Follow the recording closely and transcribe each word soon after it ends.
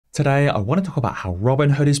Today, I want to talk about how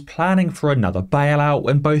Robinhood is planning for another bailout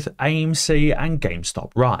when both AMC and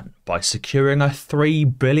GameStop run by securing a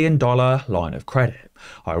 $3 billion line of credit.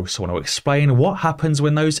 I also want to explain what happens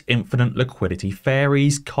when those infinite liquidity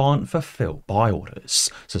fairies can't fulfill buy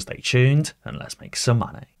orders. So stay tuned and let's make some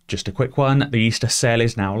money. Just a quick one, the Easter sale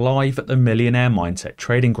is now live at the Millionaire Mindset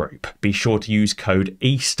Trading Group. Be sure to use code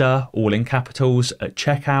EASTER, all in capitals, at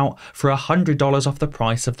checkout for $100 off the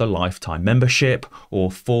price of the lifetime membership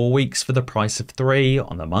or 4 weeks for the price of 3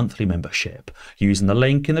 on the monthly membership, using the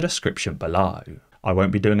link in the description below. I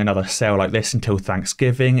won't be doing another sale like this until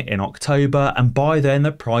Thanksgiving in October, and by then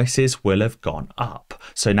the prices will have gone up.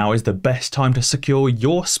 So now is the best time to secure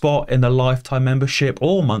your spot in the lifetime membership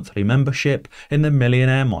or monthly membership in the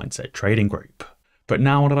Millionaire Mindset Trading Group. But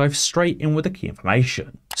now I want to dive straight in with the key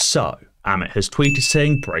information. So, Amit has tweeted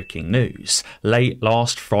saying breaking news. Late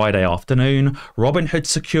last Friday afternoon, Robinhood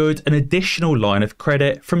secured an additional line of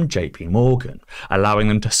credit from JP Morgan, allowing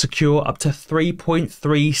them to secure up to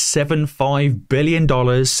 $3.375 billion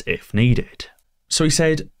if needed. So he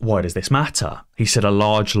said, why does this matter? He said a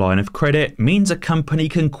large line of credit means a company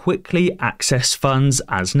can quickly access funds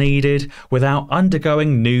as needed without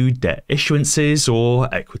undergoing new debt issuances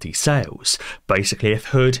or equity sales. Basically, if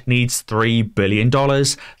Hood needs $3 billion,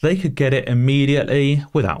 they could get it immediately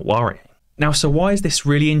without worrying. Now, so why is this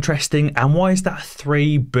really interesting, and why is that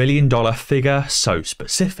 $3 billion figure so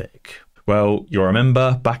specific? Well, you'll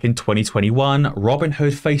remember back in 2021,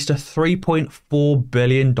 Robinhood faced a $3.4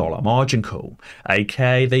 billion margin call,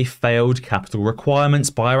 aka they failed capital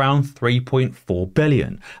requirements by around $3.4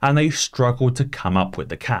 billion, and they struggled to come up with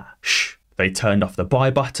the cash. They turned off the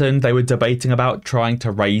buy button, they were debating about trying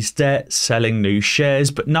to raise debt, selling new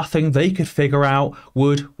shares, but nothing they could figure out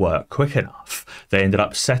would work quick enough. They ended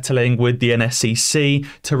up settling with the NSCC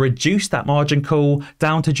to reduce that margin call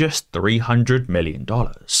down to just $300 million.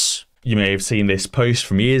 You may have seen this post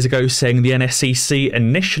from years ago saying the NSCC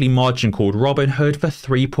initially margin called Robinhood for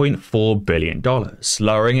 $3.4 billion,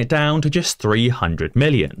 lowering it down to just $300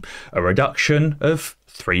 million, a reduction of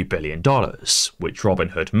 $3 billion, which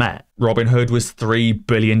Robinhood met. Robinhood was $3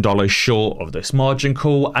 billion short of this margin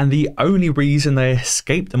call, and the only reason they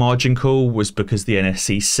escaped the margin call was because the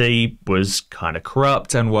NSCC was kind of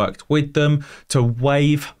corrupt and worked with them to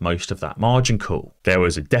waive most of that margin call. There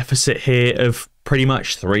was a deficit here of pretty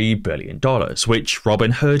much $3 billion, which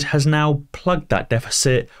Robinhood has now plugged that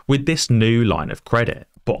deficit with this new line of credit.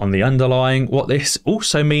 But on the underlying, what this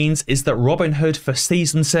also means is that Robinhood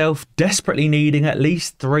foresees themselves desperately needing at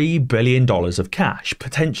least $3 billion of cash,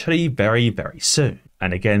 potentially very, very soon.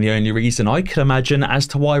 And again, the only reason I can imagine as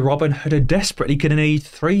to why Robinhood are desperately going to need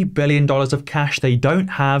 $3 billion of cash they don't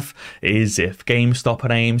have is if GameStop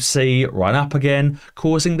and AMC run up again,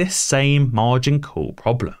 causing this same margin call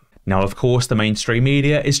problem. Now, of course, the mainstream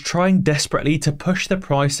media is trying desperately to push the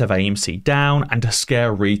price of AMC down and to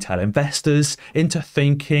scare retail investors into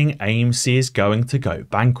thinking AMC is going to go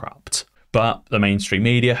bankrupt. But the mainstream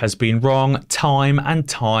media has been wrong time and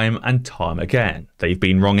time and time again. They've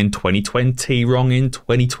been wrong in 2020, wrong in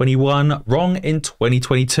 2021, wrong in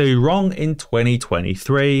 2022, wrong in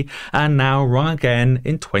 2023, and now wrong again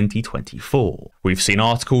in 2024. We've seen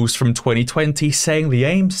articles from 2020 saying the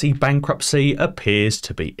AMC bankruptcy appears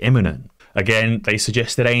to be imminent. Again, they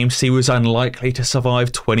suggested AMC was unlikely to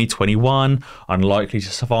survive 2021, unlikely to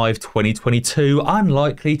survive 2022,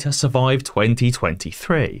 unlikely to survive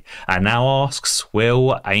 2023, and now asks,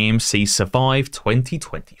 will AMC survive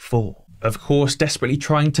 2024? Of course, desperately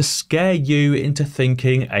trying to scare you into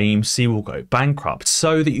thinking AMC will go bankrupt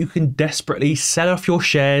so that you can desperately sell off your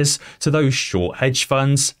shares to those short hedge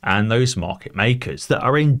funds and those market makers that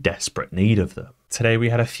are in desperate need of them. Today we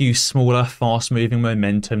had a few smaller, fast-moving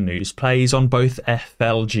momentum news plays on both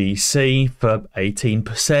FLGC for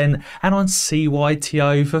 18% and on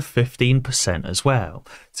CYTO for 15% as well.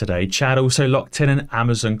 Today, Chad also locked in an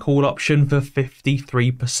Amazon call option for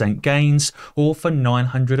 53% gains, or for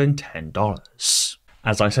 $910.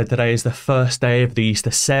 As I said, today is the first day of the Easter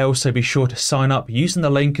sale, so be sure to sign up using the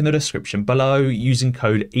link in the description below, using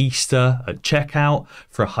code EASTER at checkout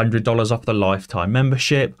for $100 off the lifetime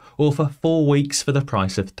membership, or for 4 weeks for the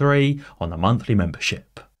price of 3 on the monthly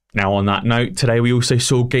membership. Now, on that note, today we also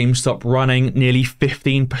saw GameStop running nearly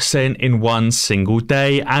 15% in one single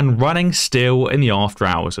day and running still in the after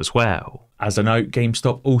hours as well. As a note,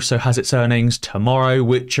 GameStop also has its earnings tomorrow,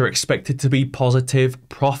 which are expected to be positive,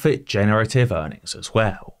 profit-generative earnings as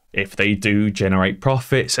well. If they do generate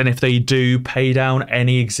profits and if they do pay down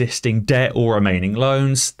any existing debt or remaining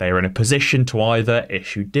loans, they are in a position to either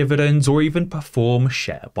issue dividends or even perform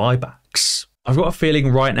share buybacks. I've got a feeling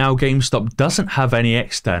right now GameStop doesn't have any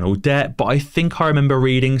external debt, but I think I remember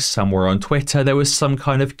reading somewhere on Twitter there was some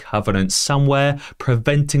kind of covenant somewhere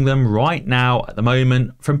preventing them right now at the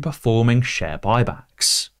moment from performing share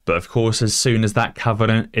buybacks. But of course, as soon as that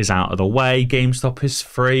covenant is out of the way, GameStop is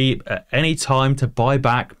free at any time to buy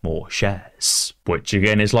back more shares. Which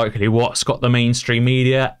again is likely what's got the mainstream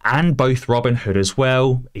media and both Robinhood as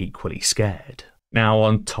well equally scared. Now,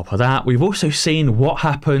 on top of that, we've also seen what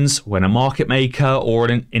happens when a market maker or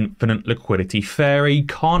an infinite liquidity fairy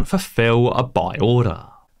can't fulfill a buy order.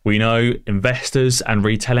 We know investors and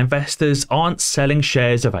retail investors aren't selling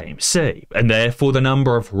shares of AMC, and therefore the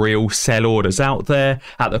number of real sell orders out there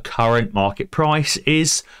at the current market price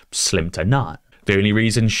is slim to none. The only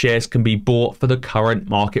reason shares can be bought for the current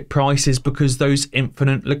market price is because those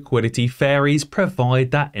infinite liquidity fairies provide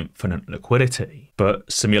that infinite liquidity.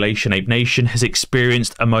 But Simulation Ape Nation has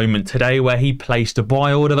experienced a moment today where he placed a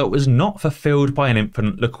buy order that was not fulfilled by an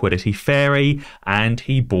infinite liquidity fairy, and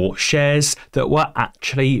he bought shares that were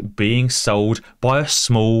actually being sold by a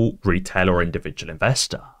small retail or individual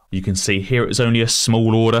investor. You can see here it was only a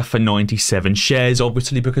small order for 97 shares,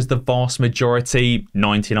 obviously because the vast majority,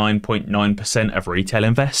 99.9% of retail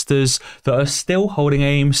investors that are still holding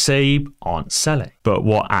AMC aren't selling. But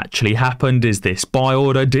what actually happened is this buy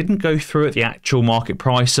order didn't go through at the actual market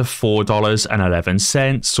price of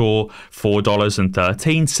 $4.11 or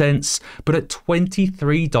 $4.13, but at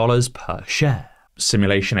 $23 per share.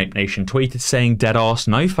 Simulation Ape Nation tweeted saying, "Deadass,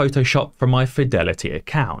 no Photoshop from my Fidelity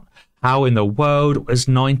account. How in the world was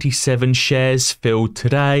 97 shares filled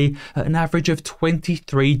today at an average of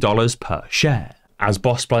 $23 per share?" As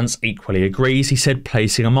Boss Blunts equally agrees, he said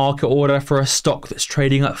placing a market order for a stock that's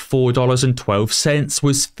trading at $4.12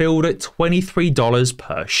 was filled at $23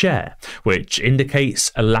 per share, which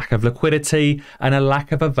indicates a lack of liquidity and a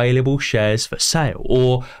lack of available shares for sale,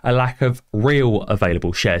 or a lack of real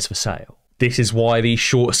available shares for sale. This is why these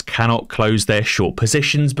shorts cannot close their short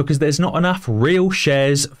positions, because there's not enough real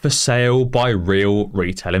shares for sale by real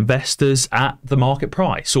retail investors at the market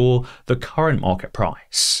price or the current market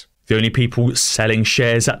price. The only people selling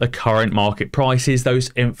shares at the current market price is those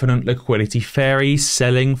infinite liquidity fairies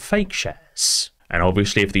selling fake shares. And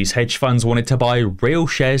obviously, if these hedge funds wanted to buy real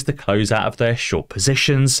shares to close out of their short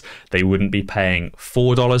positions, they wouldn't be paying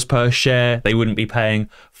 $4 per share, they wouldn't be paying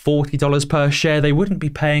 $40 per share, they wouldn't be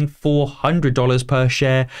paying $400 per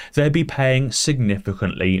share, they'd be paying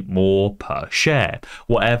significantly more per share,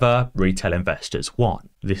 whatever retail investors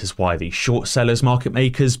want. This is why these short sellers, market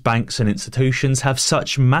makers, banks and institutions have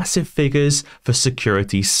such massive figures for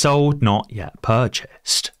securities sold, not yet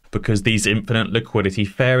purchased. Because these infinite liquidity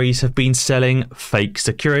fairies have been selling fake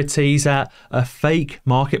securities at a fake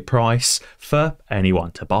market price for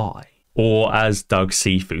anyone to buy. Or as Doug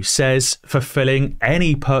Sifu says, fulfilling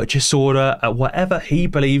any purchase order at whatever he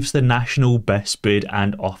believes the national best bid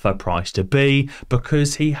and offer price to be,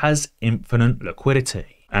 because he has infinite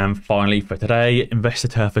liquidity. And finally for today, Investor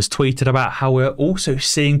Turf has tweeted about how we're also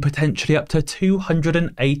seeing potentially up to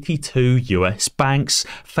 282 US banks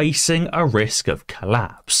facing a risk of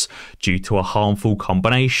collapse due to a harmful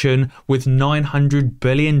combination with $900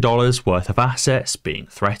 billion worth of assets being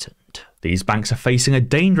threatened. These banks are facing a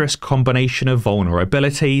dangerous combination of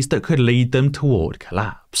vulnerabilities that could lead them toward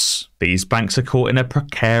collapse. These banks are caught in a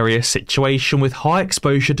precarious situation with high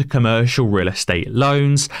exposure to commercial real estate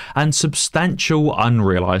loans and substantial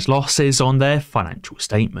unrealized losses on their financial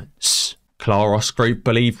statements. Claros Group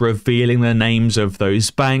believe revealing the names of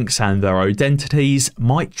those banks and their identities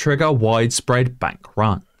might trigger widespread bank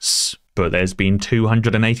runs. But there's been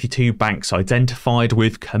 282 banks identified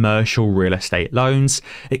with commercial real estate loans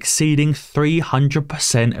exceeding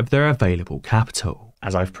 300% of their available capital.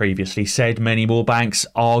 As I've previously said, many more banks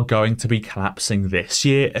are going to be collapsing this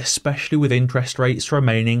year, especially with interest rates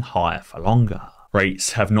remaining higher for longer.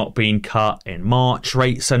 Rates have not been cut in March,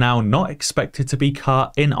 rates are now not expected to be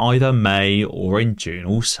cut in either May or in June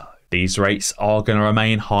also. These rates are going to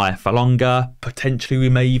remain higher for longer. Potentially we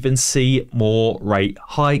may even see more rate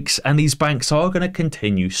hikes, and these banks are going to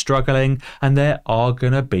continue struggling, and there are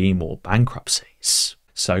going to be more bankruptcies.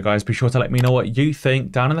 So guys, be sure to let me know what you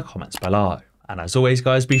think down in the comments below. And as always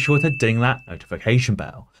guys, be sure to ding that notification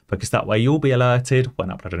bell, because that way you'll be alerted when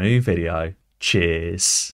I upload a new video. Cheers.